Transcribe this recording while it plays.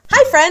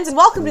friends, and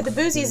welcome to the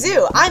Boozy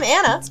Zoo. I'm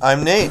Anna.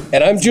 I'm Nate.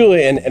 And I'm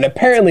Julian, and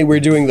apparently we're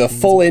doing the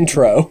full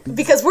intro.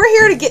 Because we're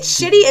here to get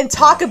shitty and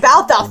talk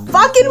about the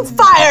fucking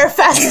Fyre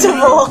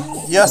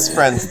Festival. Yes,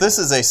 friends, this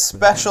is a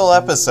special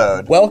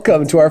episode.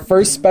 Welcome to our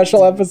first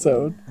special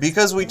episode.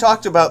 Because we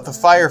talked about the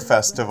Fyre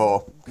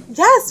Festival.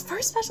 Yes,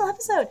 first special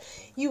episode.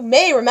 You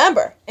may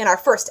remember, in our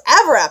first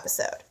ever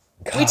episode,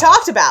 we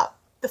talked about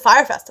the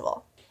Fyre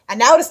Festival. And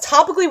now it is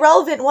topically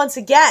relevant once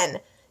again,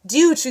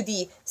 due to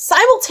the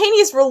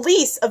simultaneous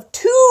release of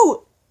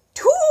two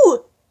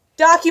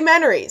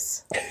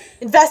documentaries,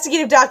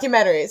 investigative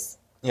documentaries,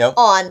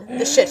 on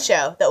the shit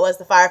show that was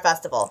the Fyre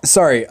Festival.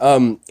 Sorry,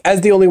 as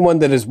the only one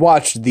that has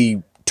watched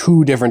the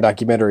two different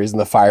documentaries in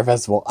the Fyre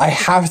Festival, I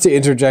have to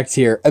interject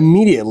here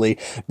immediately,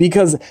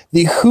 because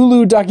the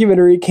Hulu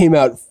documentary came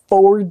out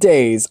 4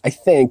 days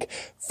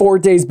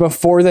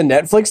before the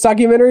Netflix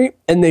documentary,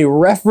 and they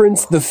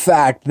referenced the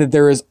fact that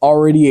there is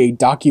already a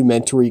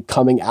documentary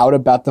coming out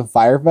about the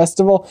Fyre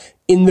Festival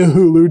in the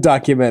Hulu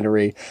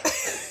documentary.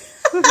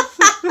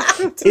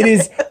 It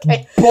is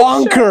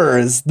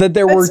bonkers that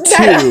there were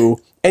two,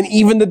 and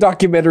even the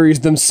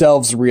documentaries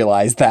themselves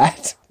realize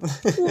that.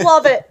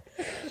 Love it.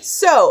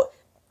 So,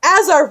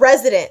 as our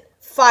resident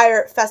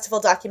Fyre Festival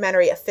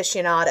documentary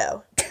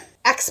aficionado,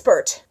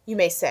 expert, you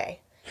may say,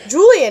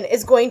 Julian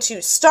is going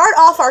to start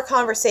off our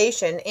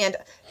conversation, and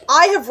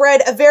I have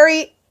read a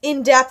very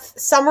in-depth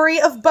summary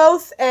of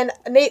both. And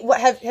Nate, what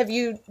have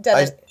you done?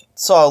 I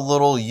saw a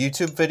little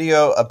YouTube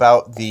video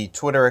about the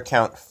Twitter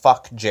account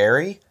Fuck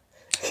Jerry,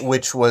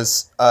 which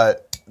was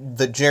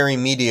the Jerry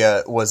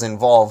Media was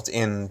involved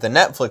in the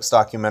Netflix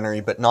documentary,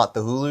 but not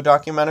the Hulu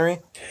documentary.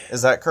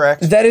 Is that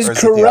correct? That is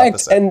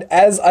correct. And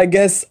as I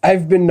guess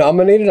I've been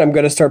nominated, I'm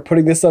going to start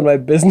putting this on my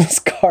business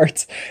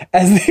cards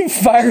as the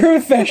Fyre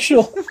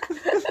Official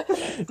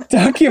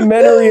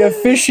documentary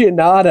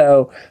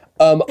aficionado.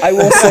 I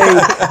will say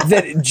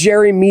that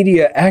Jerry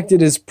Media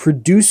acted as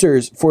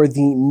producers for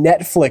the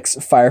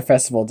Netflix Fyre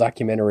Festival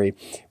documentary,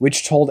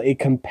 which told a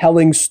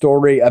compelling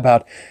story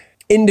about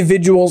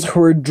individuals who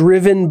are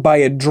driven by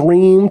a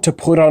dream to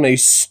put on a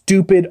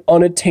stupid,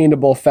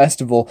 unattainable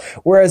festival,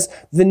 whereas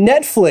the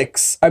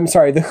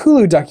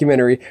Hulu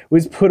documentary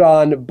was put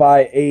on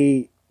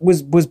by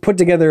was put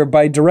together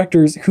by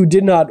directors who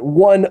did not,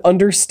 one,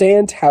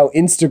 understand how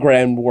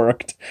Instagram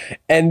worked,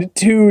 and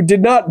two,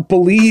 did not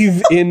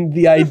believe in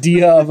the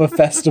idea of a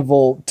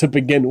festival to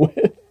begin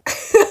with.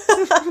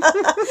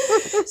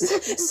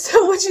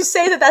 So would you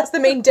say that that's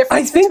the main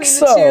difference between the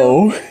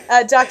two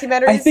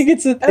documentaries? I think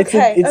it's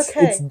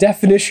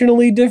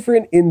definitionally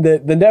different in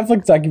that the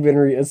Netflix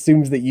documentary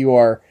assumes that you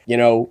are,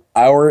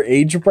 our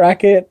age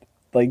bracket,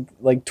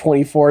 like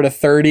 24 to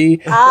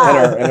 30,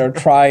 and are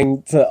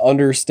trying to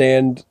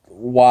understand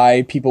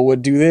why people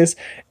would do this.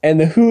 And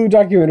the Hulu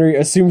documentary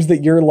assumes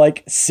that you're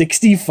like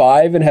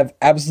 65 and have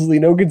absolutely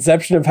no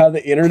conception of how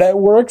the internet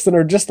works and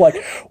are just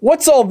like,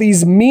 what's all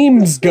these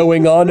memes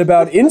going on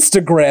about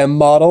Instagram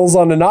models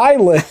on an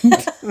island?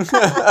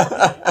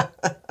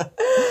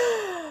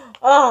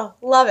 Oh,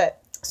 love it.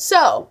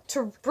 So,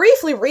 to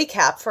briefly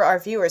recap for our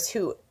viewers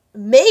who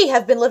may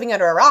have been living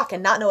under a rock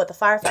and not know what the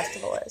Fyre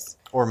Festival is.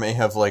 Or may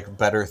have,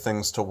 better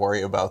things to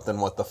worry about than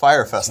what the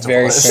Fyre Festival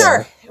Very is.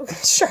 fair.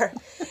 Sure.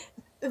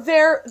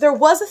 There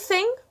was a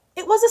thing.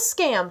 It was a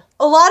scam.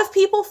 A lot of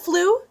people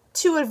flew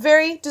to a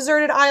very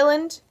deserted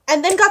island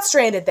and then got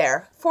stranded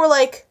there for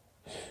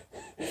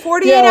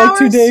 48 hours.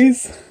 2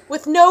 days.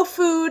 With no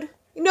food,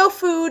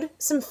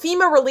 some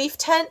FEMA relief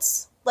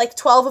tents,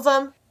 12 of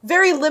them,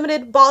 very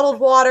limited bottled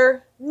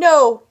water,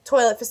 no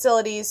toilet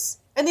facilities.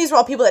 And these were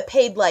all people that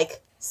paid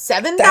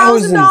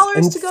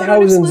 $7,000 to go to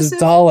an exclusive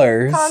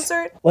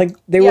concert.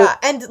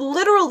 And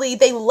literally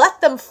they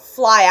let them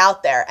fly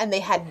out there and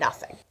they had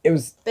nothing.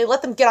 They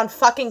let them get on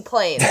fucking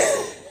planes.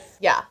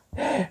 Yeah.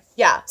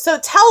 So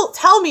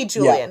tell me,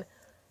 Julian,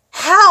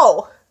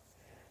 how?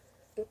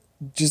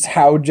 Just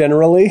how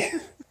generally?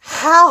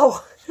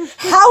 How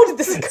did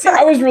this occur? See,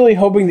 I was really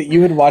hoping that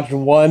you had watched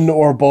one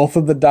or both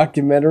of the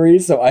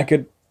documentaries so I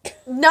could...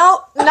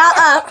 No,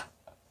 nuh-uh.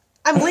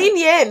 I'm leading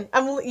you in.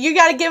 You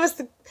gotta give us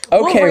the...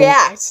 Okay. We'll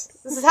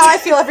react. This is how I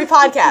feel every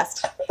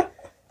podcast.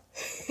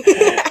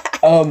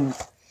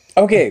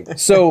 Okay,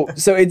 so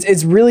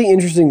it's really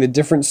interesting the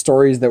different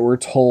stories that were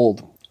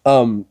told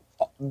on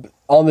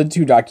the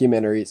two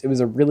documentaries. It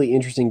was a really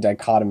interesting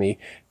dichotomy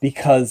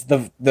because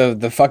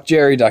the Fuck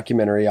Jerry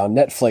documentary on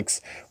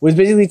Netflix was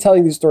basically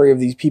telling the story of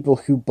these people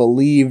who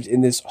believed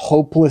in this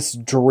hopeless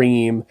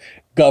dream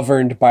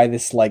governed by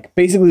this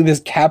basically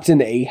this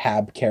Captain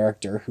Ahab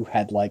character who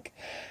had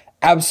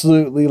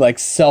absolutely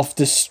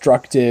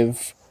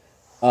self-destructive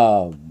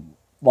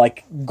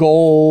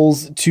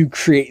goals to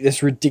create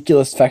this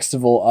ridiculous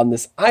festival on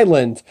this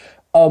island.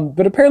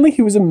 But apparently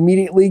he was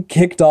immediately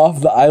kicked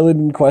off the island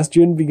in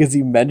question because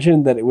he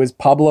mentioned that it was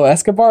Pablo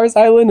Escobar's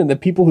island, and the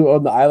people who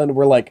owned the island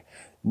were like,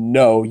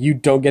 no, you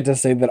don't get to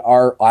say that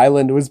our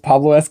island was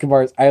Pablo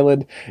Escobar's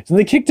island. So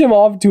they kicked him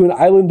off to an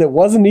island that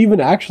wasn't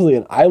even actually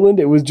an island.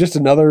 It was just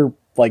another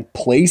like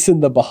place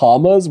in the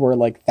Bahamas where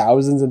like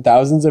thousands and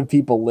thousands of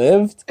people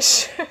lived.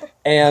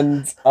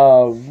 And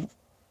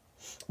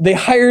they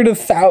hired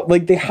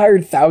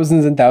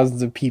thousands and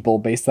thousands of people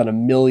based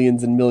on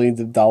millions and millions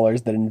of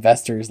dollars that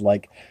investors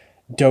like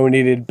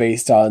donated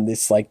based on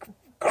this like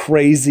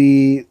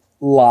crazy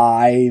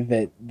lie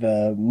that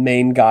the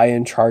main guy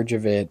in charge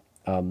of it,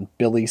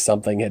 Billy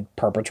something, had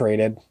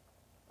perpetrated.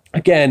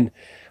 Again,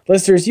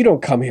 listeners, you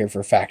don't come here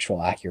for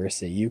factual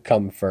accuracy. You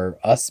come for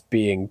us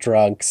being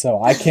drunk.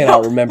 So I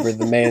cannot remember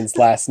the man's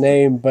last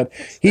name, but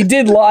he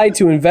did lie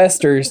to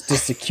investors to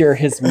secure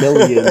his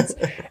millions,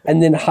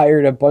 and then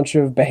hired a bunch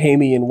of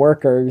Bahamian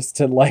workers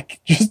to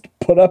like just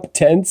put up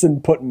tents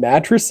and put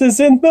mattresses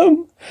in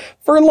them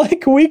for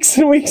like weeks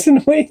and weeks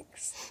and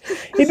weeks.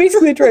 He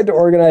basically tried to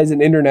organize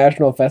an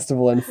international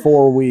festival in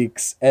 4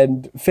 weeks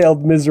and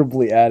failed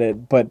miserably at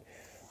it, but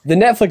the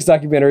Netflix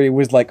documentary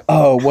was like,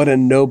 oh, what a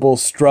noble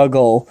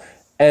struggle.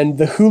 And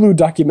the Hulu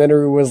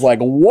documentary was like,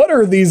 what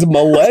are these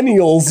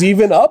millennials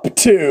even up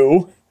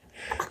to?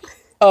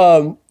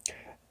 So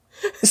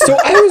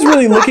I was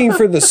really looking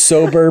for the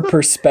sober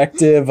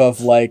perspective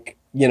of like,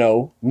 you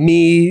know,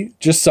 me,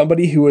 just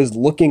somebody who was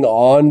looking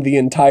on the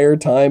entire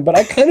time. But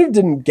I kind of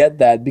didn't get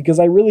that because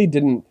I really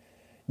didn't,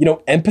 you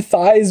know,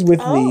 empathize with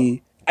I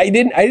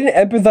didn't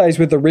empathize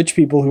with the rich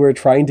people who were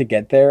trying to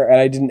get there. And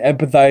I didn't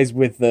empathize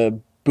with the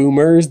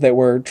boomers that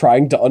were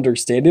trying to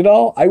understand it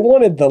all. I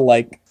wanted the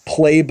like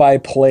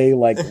play-by-play,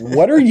 like,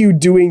 what are you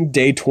doing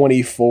day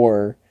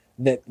 24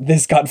 that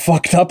this got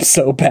fucked up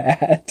so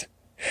bad?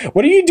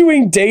 What are you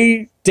doing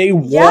day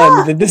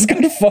one that this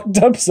got fucked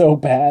up so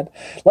bad?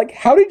 Like,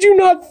 how did you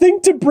not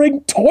think to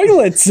bring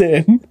toilets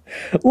in?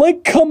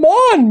 Like, come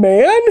on,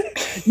 man.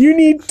 You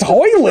need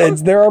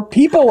toilets. There are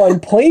people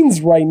on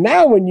planes right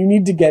now and you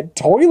need to get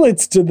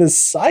toilets to the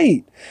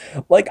site.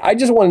 Like, I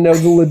just want to know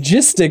the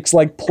logistics,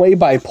 like, play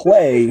by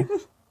play.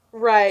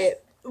 Right.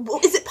 Well,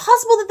 is it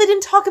possible that they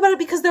didn't talk about it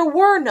because there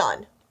were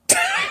none?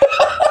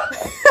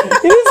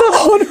 It is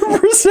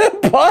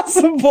 100%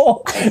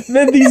 possible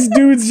that these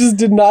dudes just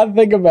did not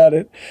think about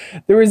it.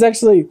 There was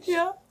actually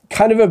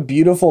kind of a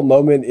beautiful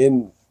moment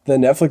in the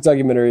Netflix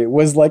documentary. It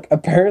was like,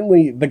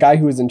 apparently the guy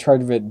who was in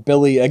charge of it,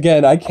 Billy,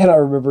 again, I cannot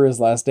remember his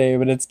last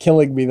name and it's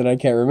killing me that I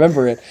can't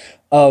remember it.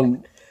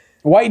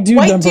 White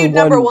dude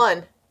number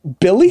one.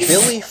 Billy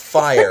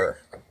Fyre.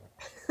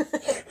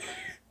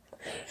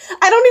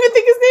 I don't even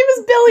think his name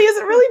is Billy. Is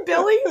it really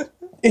Billy?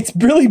 It's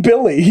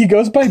Billy. He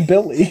goes by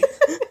Billy.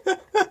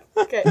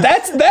 Okay.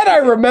 That I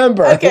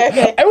remember.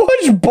 Okay. I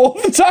watched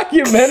both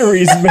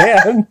documentaries,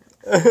 man.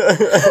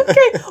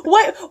 Okay.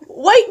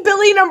 White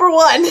Billy number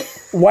one.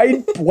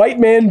 White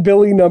man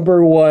Billy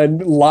number one,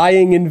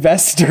 lying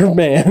investor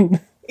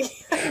man.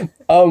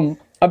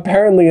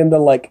 Apparently in the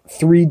like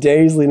 3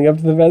 days leading up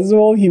to the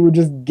festival, he would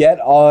just get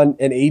on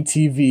an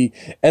ATV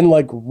and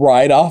like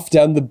ride off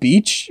down the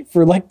beach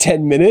for like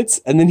 10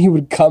 minutes. And then he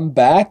would come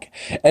back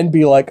and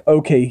be like,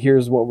 okay,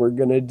 here's what we're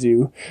going to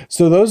do.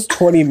 So those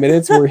 20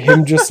 minutes were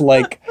him just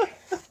like,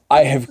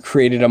 I have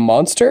created a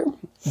monster.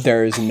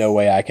 There is no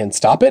way I can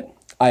stop it.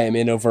 I am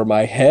in over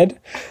my head.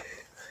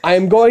 I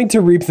am going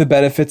to reap the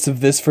benefits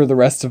of this for the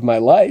rest of my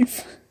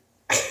life.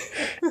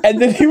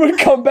 And then he would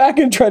come back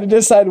and try to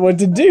decide what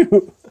to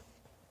do.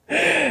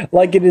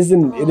 Like it is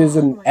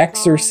an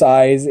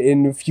exercise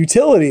in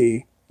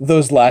futility,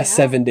 those last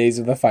 7 days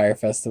of the Fyre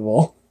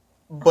Festival.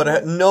 But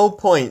at no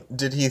point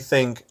did he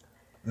think,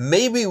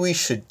 maybe we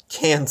should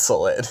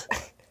cancel it.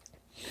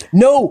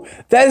 No,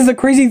 that is the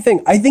crazy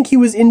thing. I think he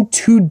was in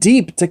too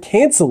deep to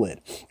cancel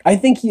it. I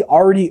think he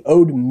already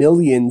owed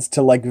millions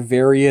to like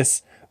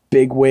various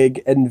bigwig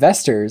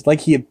investors.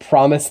 Like he had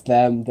promised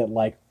them that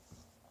like,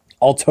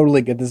 I'll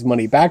totally get this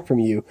money back from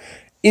you.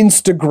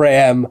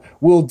 Instagram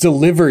will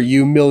deliver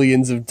you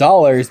millions of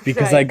dollars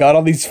because I got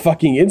all these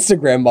fucking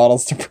Instagram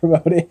models to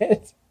promote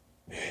it.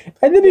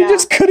 And then he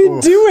just couldn't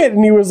do it.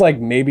 And he was like,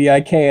 maybe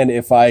I can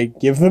if I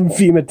give them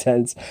FEMA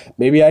tents.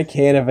 Maybe I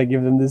can if I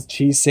give them this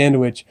cheese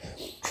sandwich.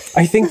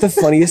 I think the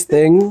funniest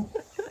thing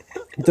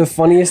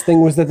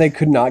was that they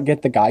could not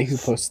get the guy who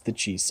posted the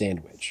cheese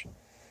sandwich.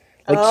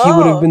 Like, he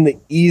would have been the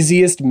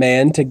easiest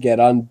man to get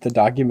on the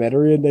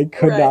documentary, and they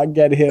could not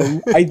get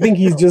him. I think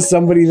he's just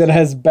somebody that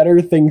has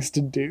better things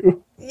to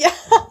do. Yeah.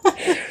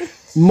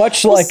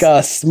 Much like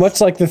us. Much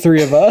like the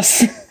three of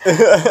us.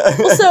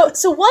 Well,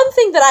 so one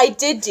thing that I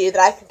did do that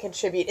I can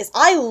contribute is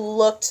I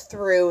looked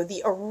through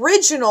the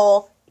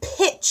original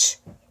pitch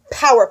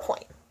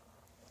PowerPoint.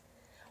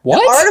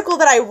 What? The article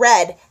that I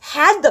read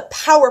had the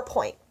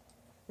PowerPoint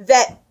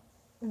that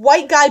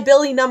white guy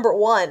Billy number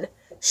one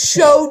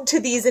showed to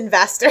these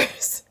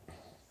investors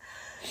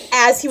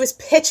as he was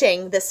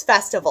pitching this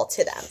festival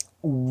to them.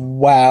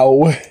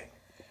 Wow.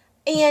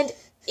 And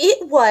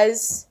it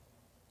was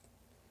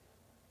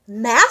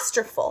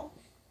masterful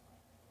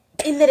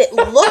in that it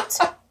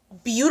looked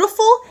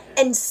beautiful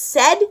and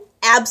said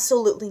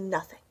absolutely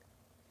nothing.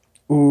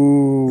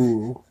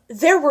 Ooh.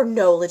 There were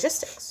no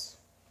logistics.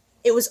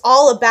 It was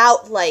all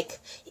about, like,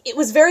 it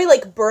was very,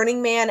 like,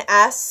 Burning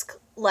Man-esque,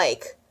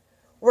 like,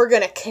 we're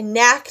gonna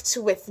connect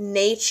with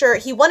nature.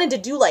 He wanted to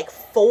do like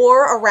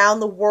 4 around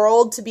the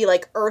world to be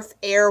like earth,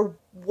 air,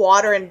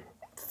 water, and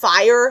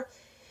fire.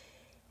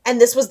 And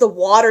this was the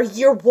water.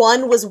 Year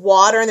 1 was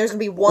water, and there's gonna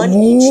be one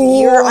each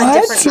year on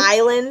different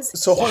islands.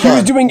 So hold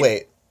on,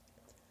 wait.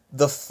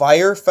 The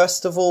Fyre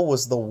Festival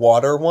was the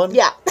water one?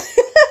 Yeah.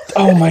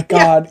 Oh my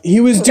god. Yeah. He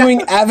was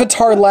doing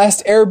Avatar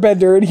Last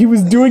Airbender, and he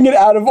was doing it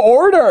out of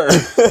order.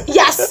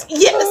 Yes.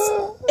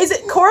 Is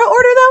it Korra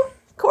order, though?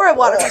 Korra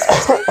water.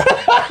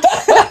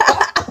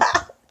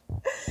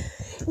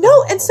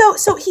 No, and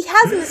so he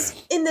has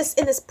in this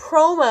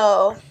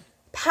promo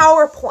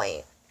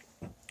PowerPoint,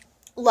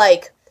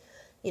 like,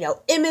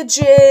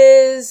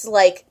 images,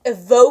 like,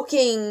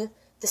 evoking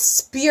the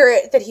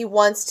spirit that he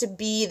wants to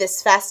be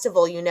this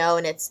festival,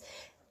 and it's,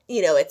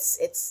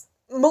 it's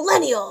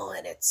millennial,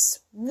 and it's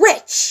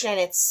rich, and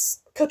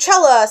it's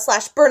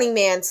Coachella / Burning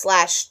Man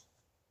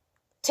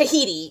 /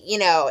 Tahiti,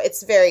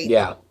 it's very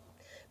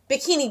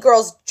bikini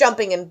girls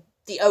jumping in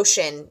the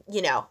ocean,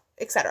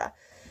 etc.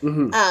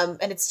 Mm-hmm.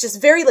 And it's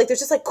just very, like, there's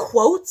just, like,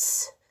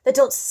 quotes that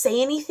don't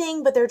say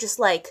anything, but they're just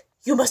like,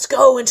 you must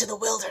go into the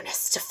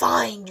wilderness to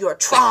find your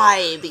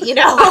tribe, And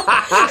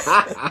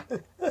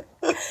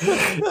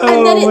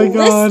then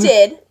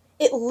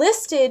it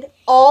listed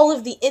all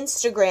of the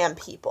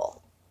Instagram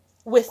people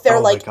with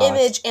their,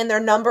 image and their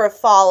number of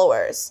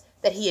followers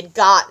that he had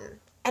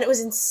gotten. And it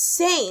was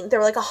insane. There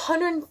were,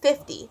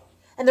 150.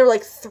 And there were,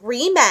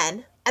 3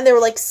 men. And there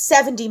were,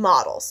 70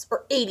 models.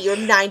 Or 80 or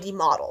 90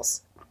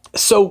 models.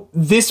 So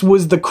this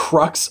was the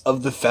crux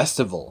of the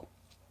festival,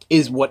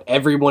 is what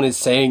everyone is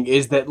saying,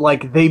 is that,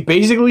 they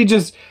basically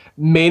just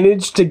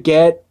managed to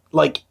get,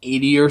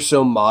 80 or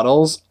so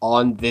models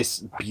on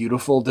this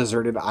beautiful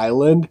deserted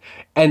island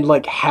and,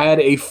 had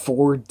a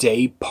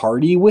 4-day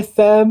party with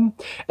them.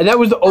 And that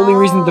was the only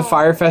reason the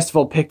Fyre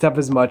Festival picked up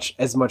as much,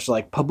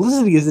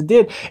 publicity as it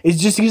did,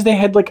 is just because they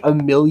had, a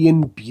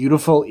million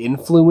beautiful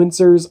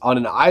influencers on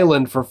an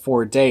island for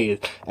 4 days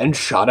and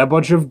shot a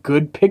bunch of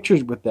good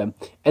pictures with them.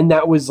 And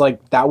that was,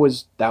 that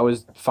was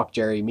Fuck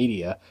Jerry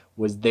Media.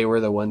 They were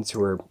the ones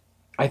who were,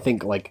 I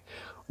think,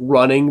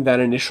 running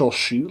that initial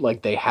shoot.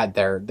 They had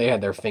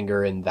their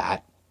finger in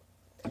that.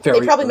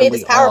 They probably made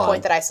this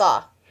PowerPoint that I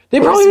saw.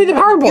 They probably made the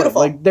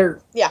PowerPoint. Beautiful.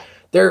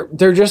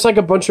 They're just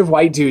a bunch of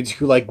white dudes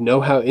who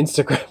know how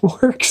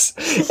Instagram works,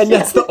 and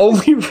that's the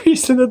only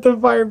reason that the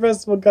Fyre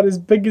Festival got as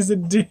big as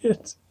it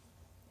did.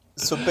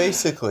 So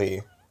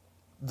basically,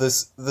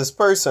 this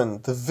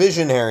person, the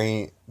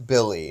visionary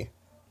Billy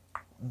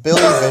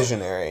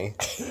Visionary.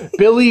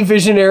 Billy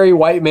Visionary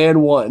White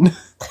Man 1.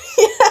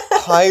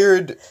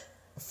 Hired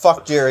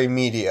Fuck Jerry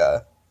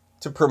Media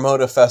to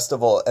promote a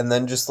festival and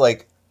then just,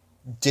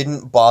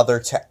 didn't bother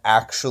to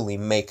actually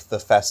make the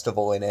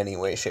festival in any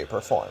way, shape,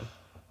 or form.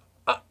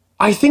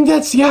 I think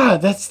that's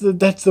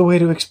the way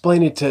to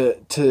explain it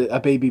to a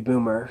baby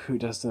boomer who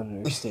doesn't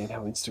understand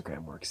how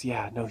Instagram works.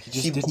 Yeah, no, he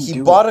just didn't do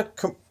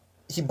it.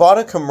 He bought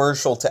a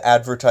commercial to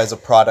advertise a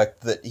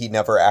product that he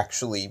never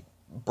actually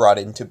brought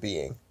into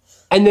being.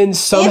 And then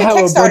somehow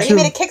he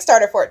made a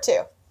Kickstarter for it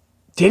too.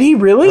 Did he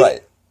really?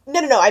 Right.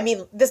 No. I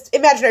mean, this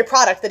imaginary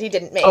product that he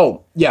didn't make.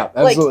 Oh, yeah,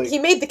 absolutely. He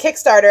made the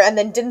Kickstarter and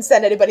then didn't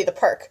send anybody the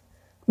perk.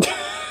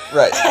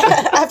 Right.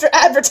 After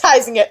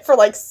advertising it for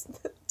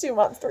 2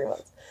 months, 3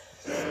 months.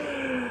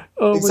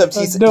 Oh, except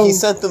he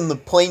sent them the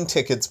plane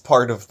tickets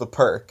part of the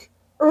perk.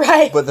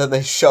 Right. But then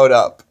they showed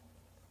up.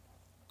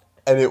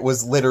 And it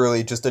was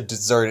literally just a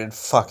deserted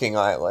fucking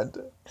island.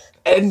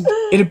 And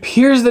it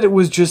appears that it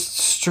was just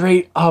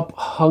straight up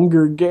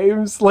Hunger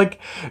Games.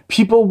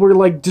 People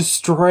were,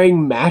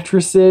 destroying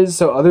mattresses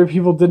so other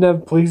people didn't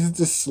have places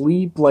to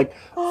sleep,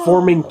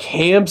 forming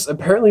camps.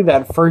 Apparently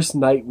that first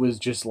night was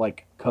just,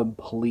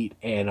 complete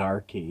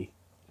anarchy.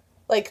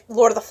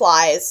 Lord of the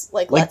Flies,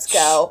 let's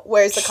go.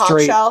 Where's the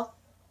conch shell?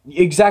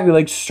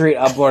 Exactly, straight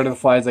up Lord of the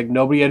Flies.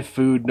 Nobody had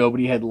food,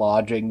 nobody had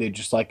lodging. They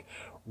just,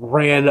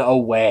 ran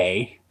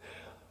away.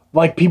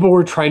 People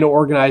were trying to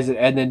organize it,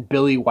 and then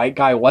Billy White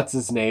Guy, what's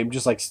his name,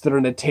 just, stood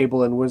on a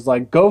table and was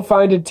go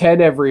find a tent,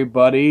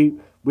 everybody.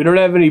 We don't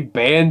have any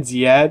bands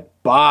yet.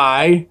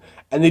 Bye.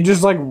 And they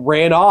just,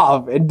 ran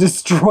off and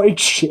destroyed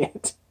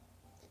shit.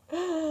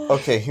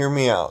 Okay, hear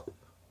me out.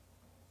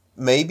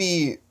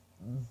 Maybe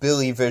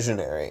Billy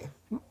Visionary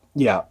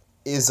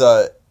is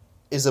a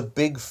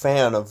big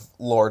fan of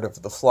Lord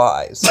of the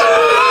Flies.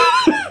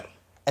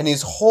 And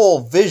his whole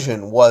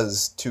vision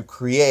was to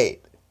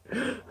create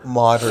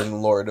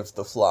modern Lord of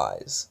the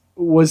Flies.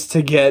 Was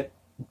to get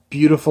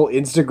beautiful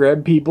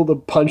Instagram people to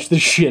punch the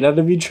shit out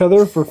of each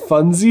other for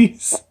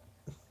funsies?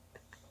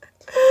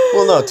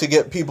 Well, no, to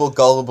get people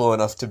gullible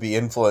enough to be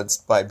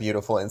influenced by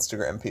beautiful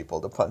Instagram people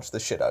to punch the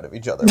shit out of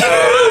each other.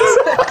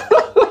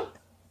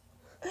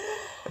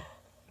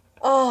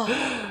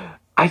 Oh.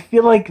 I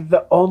feel like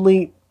the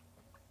only...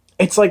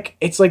 It's like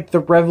the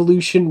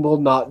revolution will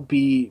not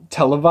be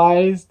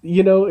televised,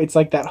 It's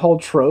that whole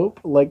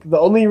trope. The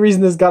only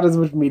reason this got as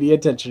much media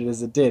attention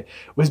as it did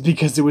was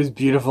because it was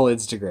beautiful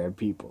Instagram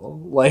people.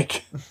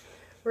 Right.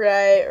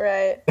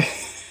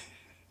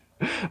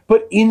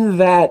 But in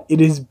that,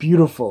 it is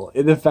beautiful.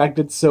 In the fact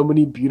that so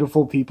many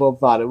beautiful people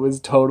thought it was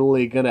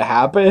totally gonna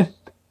happen.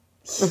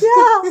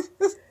 Yeah.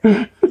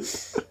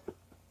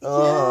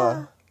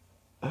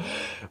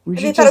 We And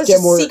should they thought it was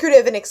get just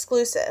secretive and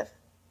exclusive.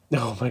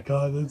 Oh my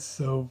god, that's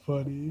so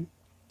funny.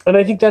 And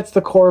I think that's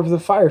the core of the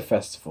Fyre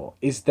Festival,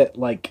 is that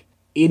like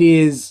it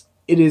is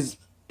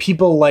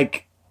people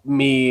like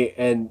me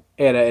and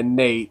Anna and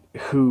Nate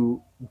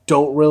who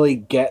don't really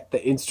get the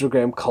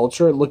Instagram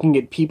culture looking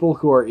at people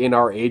who are in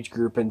our age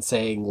group and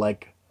saying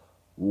like,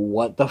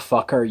 what the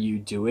fuck are you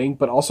doing?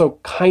 But also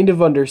kind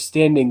of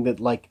understanding that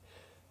like,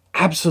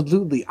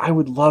 absolutely, I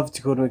would love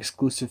to go to an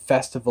exclusive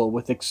festival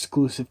with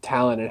exclusive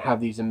talent and have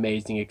these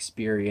amazing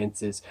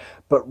experiences,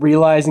 but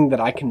realizing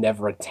that I can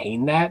never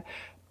attain that,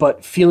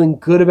 but feeling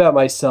good about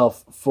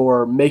myself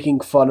for making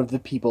fun of the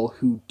people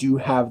who do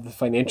have the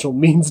financial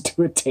means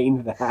to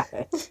attain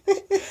that.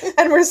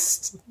 And we're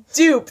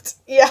duped.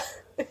 Yeah.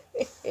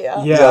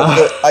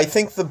 Yeah. I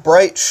think the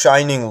bright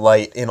shining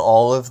light in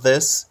all of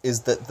this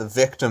is that the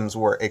victims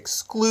were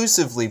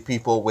exclusively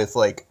people with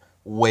like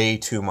way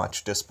too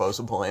much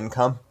disposable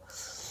income.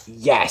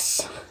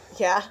 Yes.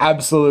 Yeah.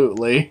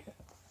 Absolutely.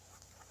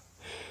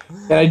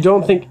 And I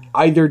don't think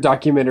either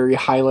documentary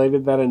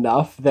highlighted that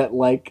enough, that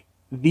like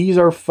these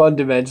are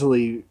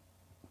fundamentally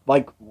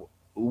like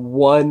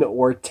 1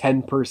 or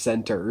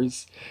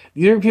 10%ers.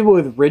 These are people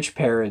with rich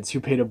parents who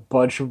paid a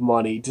bunch of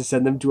money to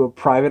send them to a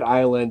private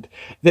island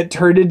that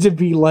turned into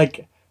be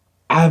like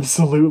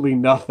absolutely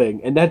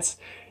nothing. And that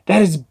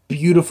is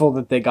beautiful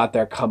that they got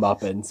their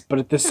comeuppance, but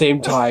at the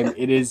same time,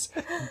 it is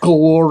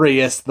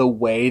glorious the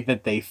way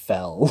that they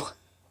fell.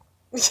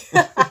 It's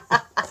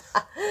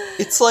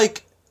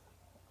like,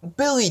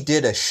 Billy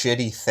did a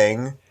shitty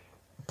thing,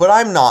 but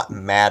I'm not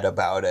mad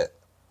about it.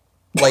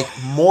 Like,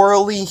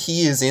 morally,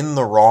 he is in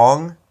the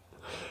wrong,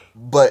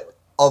 but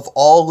of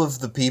all of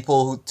the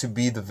people to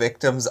be the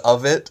victims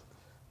of it,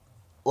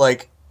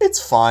 like,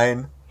 it's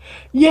fine.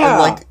 Yeah.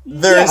 And, like,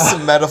 there is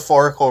some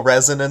metaphorical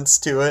resonance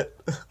to it.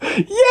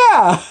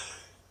 Yeah!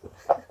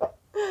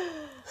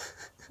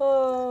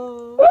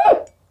 Oh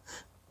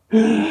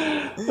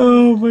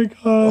my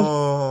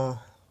god.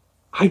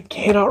 I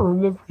cannot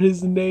remember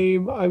his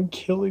name. I'm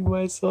killing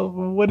myself.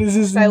 What is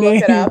his name? Should I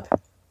look it up?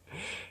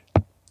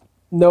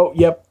 No,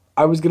 yep.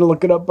 I was gonna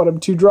look it up, but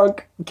I'm too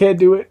drunk. Can't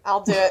do it.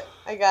 I'll do it.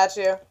 I got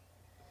you.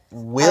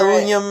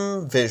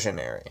 William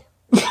Visionary.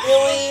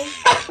 Billy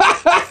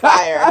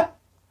Fyre.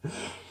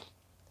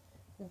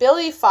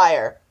 Billy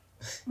Fyre.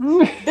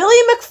 Billy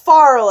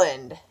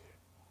McFarland.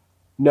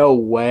 No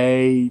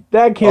way.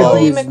 That can't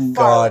Billy be his McFarland.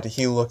 God,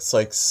 he looks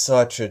like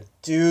such a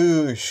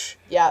douche.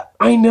 Yeah.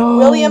 I know.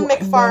 William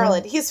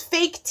McFarland. He's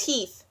fake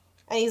teeth.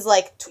 And he's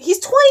like, he's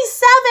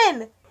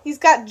 27! He's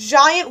got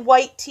giant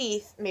white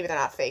teeth. Maybe they're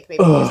not fake.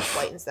 Maybe he just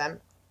whitens them.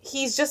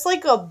 He's just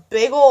like a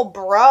big old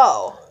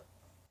bro.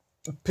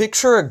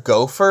 Picture a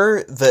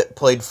gopher that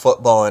played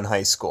football in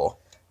high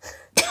school.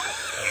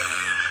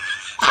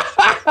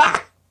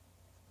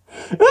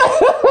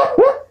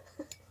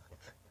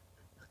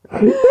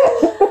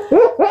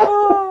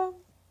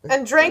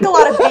 And drank a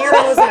lot of beer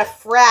and was in a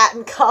frat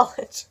in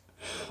college.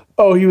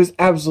 Oh, he was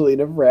absolutely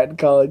in a frat in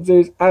college.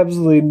 There's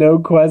absolutely no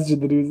question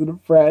that he was in a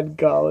frat in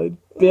college.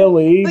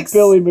 Billy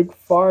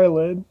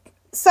McFarland.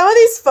 Some of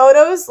these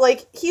photos,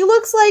 like, he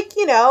looks like,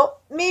 you know,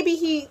 maybe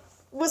he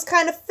was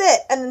kind of fit.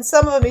 And then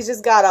some of them, he's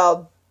just got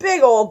a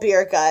big old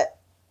beer gut.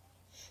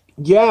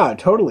 Yeah,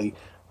 totally.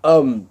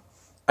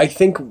 I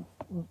think,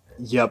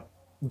 yep,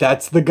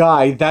 that's the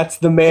guy. That's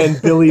the man,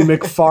 Billy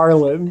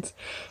McFarland.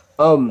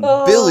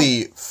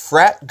 Billy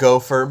Frat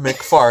Gopher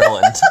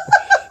McFarland.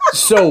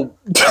 So...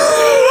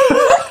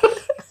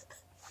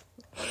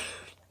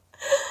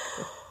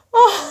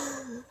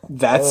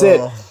 That's it.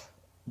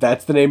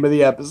 That's the name of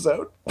the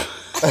episode.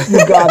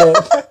 You got it.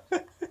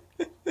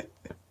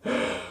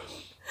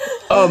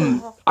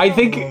 I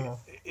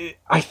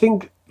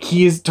think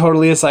he is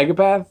totally a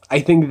psychopath. I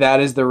think that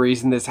is the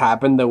reason this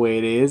happened the way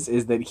it is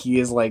that he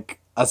is like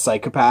a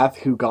psychopath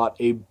who got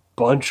a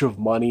bunch of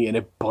money and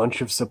a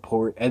bunch of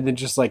support and then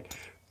just like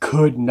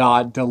could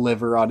not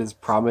deliver on his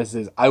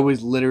promises. I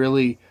was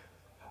literally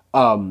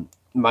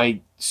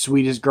my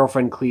sweetest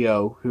girlfriend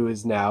Cleo, who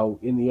is now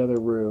in the other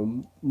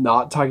room,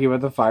 not talking about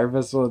the Fyre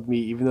Festival with me,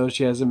 even though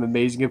she has some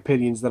amazing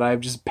opinions that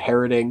I'm just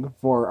parroting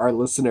for our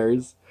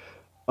listeners.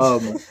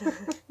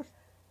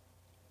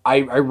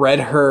 I read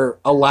her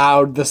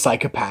aloud the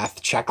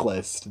psychopath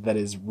checklist that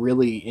is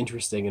really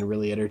interesting and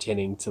really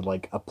entertaining to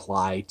like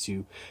apply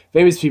to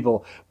famous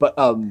people. But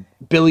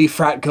Billy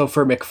Frat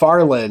Gopher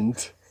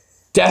McFarland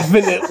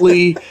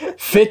definitely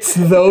fits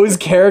those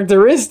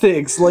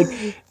characteristics.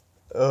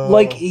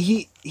 Like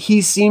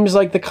he seems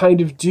like the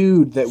kind of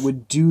dude that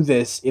would do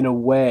this in a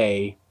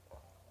way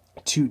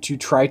to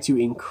try to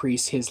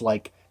increase his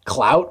like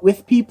clout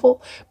with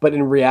people, but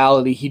in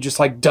reality he just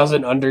like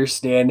doesn't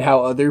understand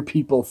how other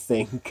people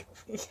think.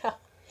 Yeah.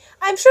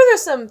 I'm sure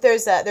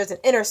there's an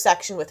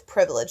intersection with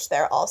privilege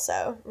there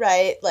also,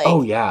 right? Like,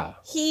 oh yeah.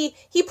 He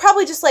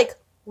probably just like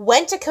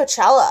went to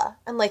Coachella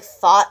and like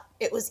thought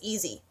it was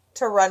easy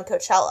to run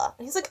Coachella.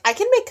 And he's like, I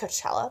can make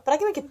Coachella, but I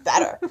can make it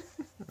better.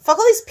 Fuck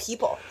all these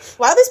people.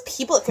 Why are these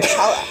people at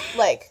Coachella?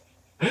 Like,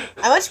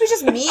 I want it to be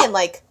just me and,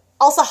 like,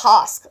 Elsa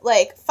Hosk.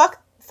 Like,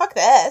 fuck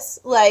this.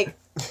 Like,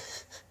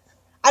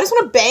 I just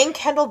want to bang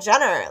Kendall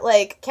Jenner.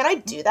 Like, can I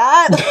do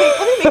that? Like,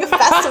 let me make a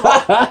festival.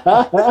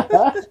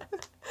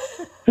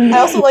 I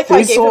also like how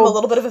I gave him a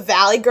little bit of a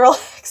Valley Girl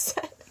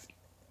accent.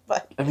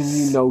 But I mean,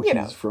 he's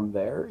from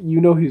there. You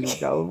know he's from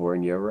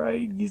California,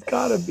 right? He's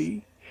gotta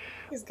be.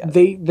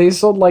 They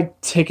sold, like,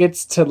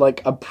 tickets to,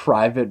 like, a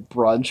private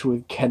brunch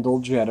with Kendall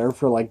Jenner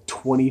for, like,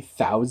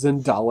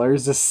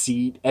 $20,000 a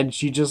seat, and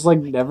she just, like,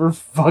 never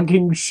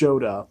fucking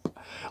showed up.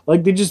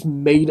 Like, they just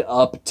made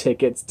up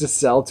tickets to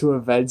sell to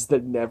events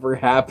that never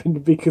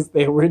happened because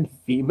they were in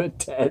FEMA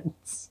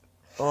tents.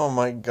 Oh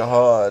my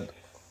god.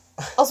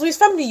 Also, he's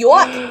from New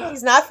York.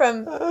 He's not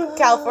from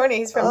California.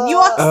 He's from New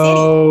York City.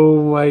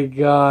 Oh my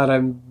god,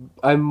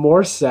 I'm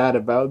more sad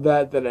about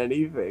that than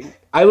anything.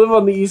 I live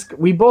on the East.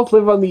 We both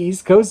live on the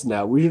East Coast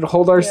now. We should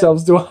hold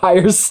ourselves to a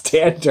higher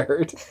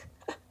standard.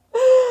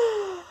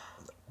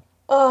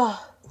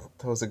 Oh,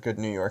 That was a good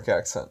New York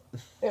accent.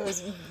 it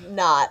was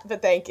not,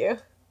 but thank you.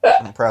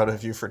 I'm proud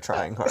of you for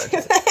trying hard.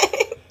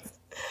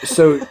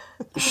 So,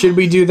 should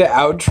we do the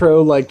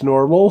outro like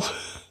normal?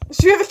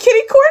 Should we have a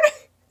kitty corner?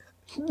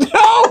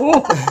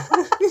 No!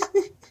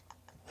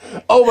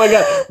 Oh my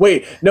god.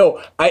 Wait,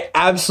 no. I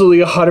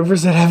absolutely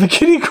 100% have a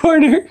kitty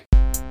corner.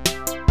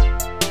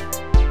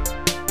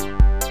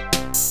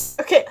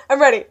 Okay,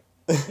 I'm ready.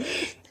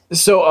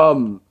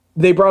 So,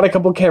 they brought a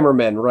couple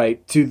cameramen,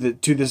 right, to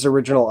this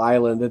original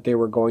island that they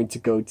were going to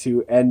go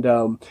to, and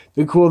the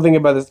cool thing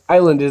about this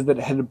island is that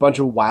it had a bunch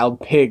of wild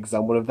pigs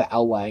on one of the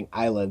outlying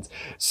islands.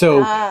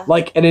 So,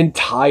 like, an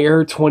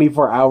entire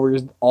 24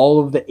 hours,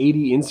 all of the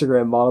 80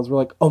 Instagram models were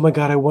like, oh my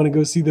god, I want to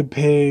go see the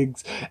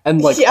pigs.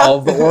 And, like, all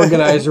of the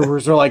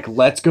organizers were like,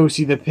 let's go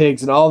see the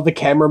pigs. And all of the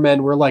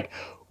cameramen were like,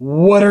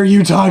 what are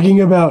you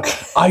talking about?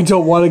 I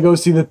don't want to go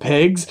see the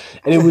pigs.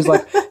 And it was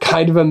like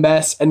kind of a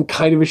mess and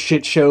kind of a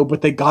shit show,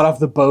 but they got off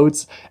the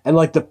boats and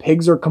like the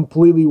pigs are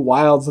completely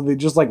wild. So they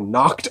just like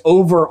knocked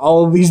over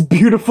all of these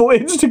beautiful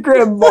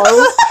Instagram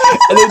models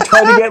and they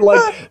tried to get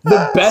like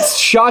the best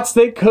shots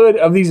they could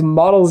of these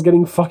models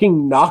getting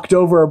fucking knocked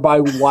over by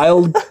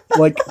wild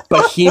like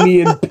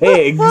Bahamian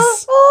pigs.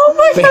 Oh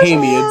my gosh.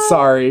 Bahamian,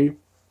 sorry.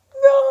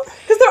 No,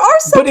 because there are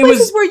some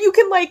places where you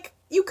can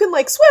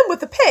swim with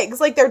the pigs,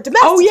 like they're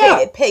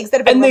domesticated pigs that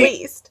have been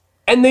released.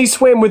 And they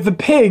swam with the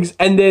pigs,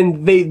 and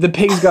then the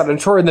pigs got on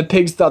shore, and the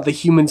pigs thought the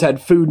humans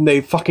had food, and they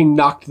fucking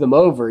knocked them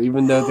over,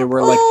 even though they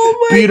were like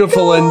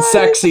beautiful and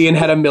sexy and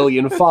had 1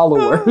 million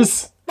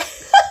followers. I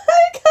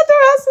got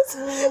their asses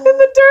in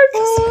the dirt.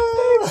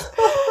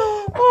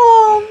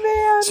 Oh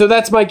man! So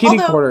that's my kitty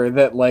corner.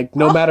 That like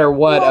no matter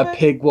what, a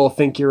pig will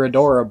think you're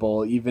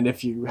adorable, even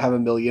if you have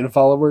 1 million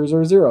followers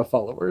or 0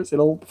 followers.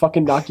 It'll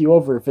fucking knock you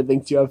over if it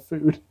thinks you have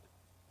food.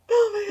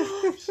 Oh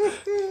my gosh.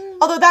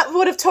 Although that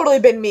would have totally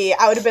been me.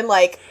 I would have been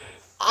like,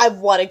 I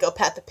want to go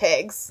pet the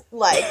pigs.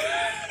 Like,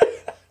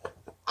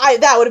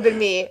 that would have been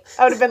me.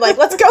 I would have been like,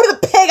 let's go to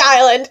the pig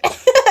island.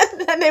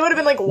 And they would have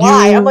been like,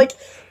 why? I'm like,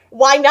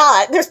 why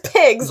not? There's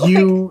pigs.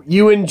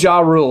 You and Ja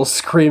Rule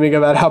screaming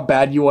about how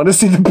bad you want to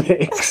see the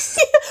pigs.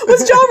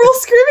 Was Ja Rule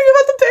screaming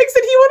about the pigs?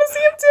 Did he want to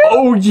see him too?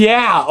 Oh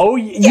yeah.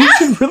 You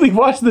should really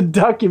watch the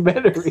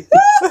documentary.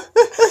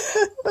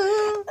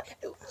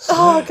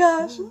 Oh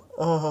gosh.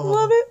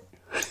 Love it.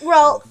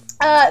 Well,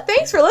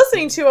 thanks for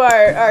listening to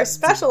our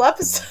special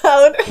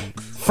episode.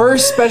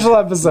 First special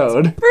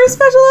episode.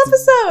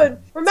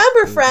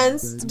 Remember,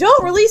 friends,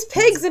 don't release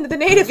pigs into the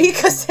native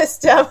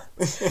ecosystem.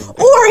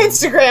 Or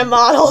Instagram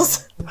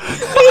models.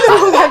 Neither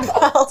will end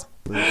well.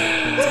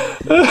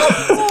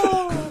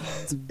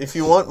 If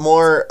you want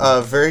more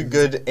very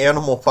good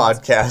animal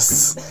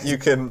podcasts, you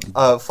can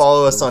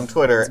follow us on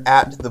Twitter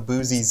at the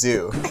Boozy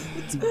Zoo.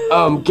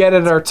 Get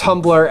at our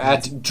Tumblr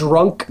at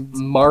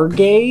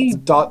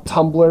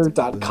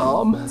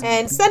drunkmargay.tumblr.com.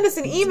 And send us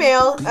an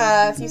email.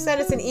 If you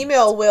send us an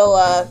email, we'll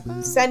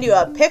send you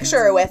a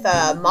picture with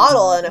a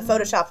model and a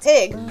Photoshop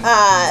pig to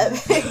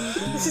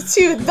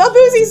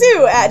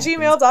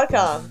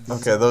theboozyzoo@gmail.com.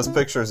 Okay, those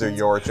pictures are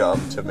your job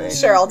to make.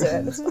 Sure, I'll do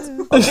it.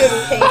 I'll do it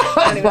in paint.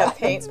 I don't even have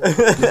paint.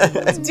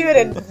 Do it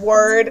in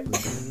Word.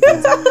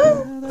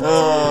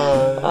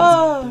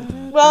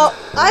 Well,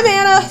 I'm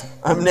Anna.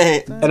 I'm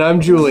Nate. And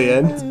I'm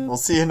Julian. We'll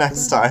see you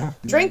next time.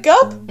 Drink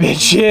up.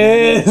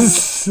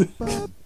 Bitches!